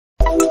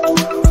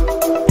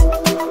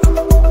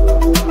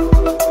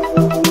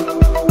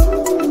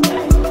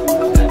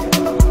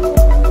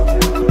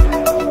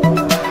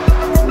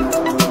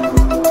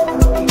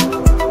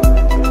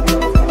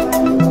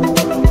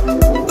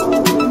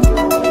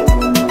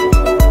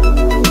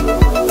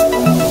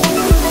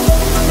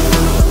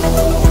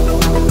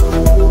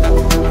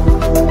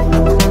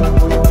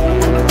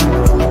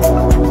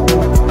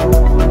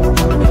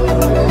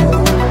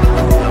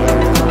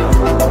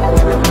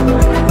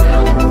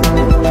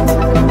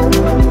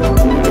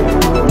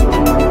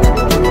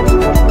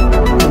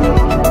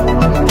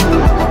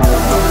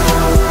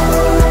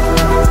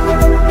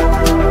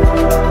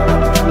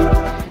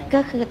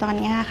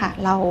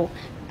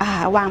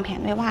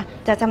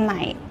จะจำหน่า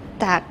ย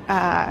จ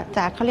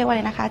ากเขาเรียกว่าอะไ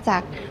รนะคะจา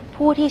ก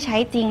ผู้ที่ใช้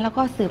จริงแล้ว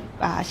ก็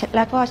แ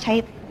ล้วก็ใช้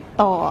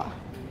ต่อ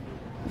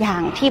อย่า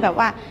งที่แบบ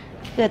ว่า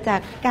เกิดจาก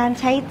การ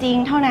ใช้จริง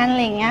เท่านั้นอะ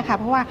ไรอย่างเงี้ยค่ะ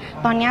เพราะว่า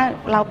ตอนนี้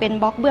เราเป็น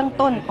บล็อกเบื้อง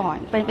ต้นก่อน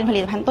เป็นผลิ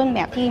ตภัณฑ์ต้นแบ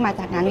บที่มา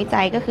จากงานวิ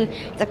จัยก็คือ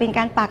จะเป็นก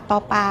ารปากต่อ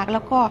ปากแล้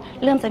วก็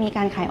เริ่มจะมีก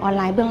ารขายออนไ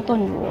ลน์เบื้องต้น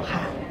อยู่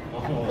ค่ะ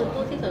คือ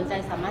ผู้ที่สนใจ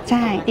สามารถใ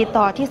ช่ติด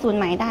ต่อที่ศูนย์ไ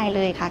หมได้เ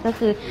ลยค่ะก็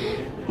คือ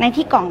ใน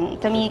ที่กล่อง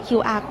จะมี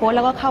QR code แ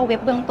ล้วก็เข้าเว็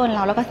บเบื้องต้นเร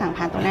าแล้วก็สั่ง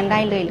ผ่านตรงนั้นได้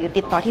เลยหรือ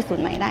ติดต่อที่ศูน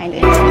ย์ไหมได้เล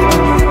ย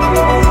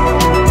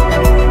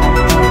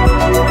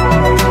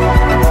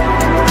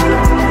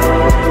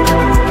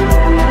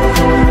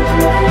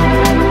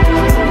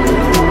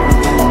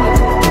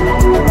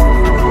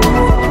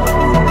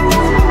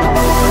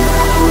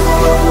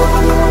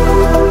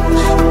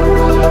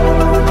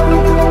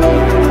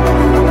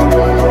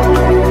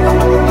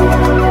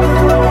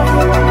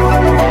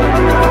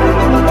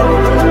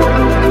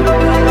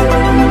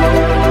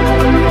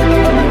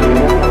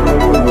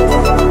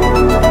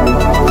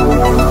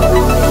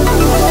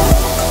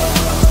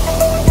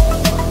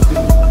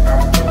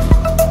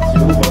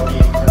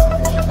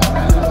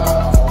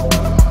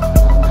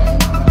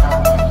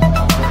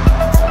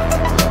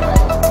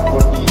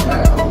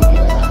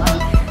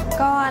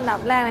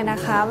แรกเลยน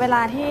ะคะเวล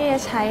าที่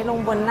ใช้ลง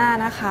บนหน้า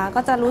นะคะ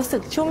ก็จะรู้สึ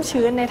กชุ่ม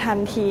ชื้นในทัน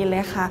ทีเล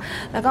ยค่ะ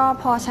แล้วก็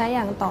พอใช้อ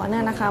ย่างต่อเนื่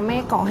องนะคะไม่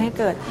ก่อให้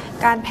เกิด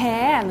การแพ้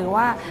หรือ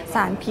ว่าส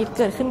ารพิษเ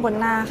กิดขึ้นบน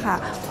หน้าค่ะ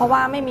เพราะว่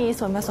าไม่มี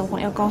ส่วนผสมของ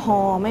แอลกอฮอ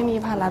ล์ไม่มี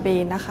พาราเบ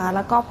นนะคะแ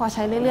ล้วก็พอใ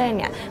ช้เรื่อยๆเ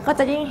นี่ยก็จ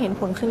ะยิ่งเห็น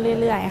ผลขึ้น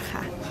เรื่อยๆค่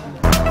ะ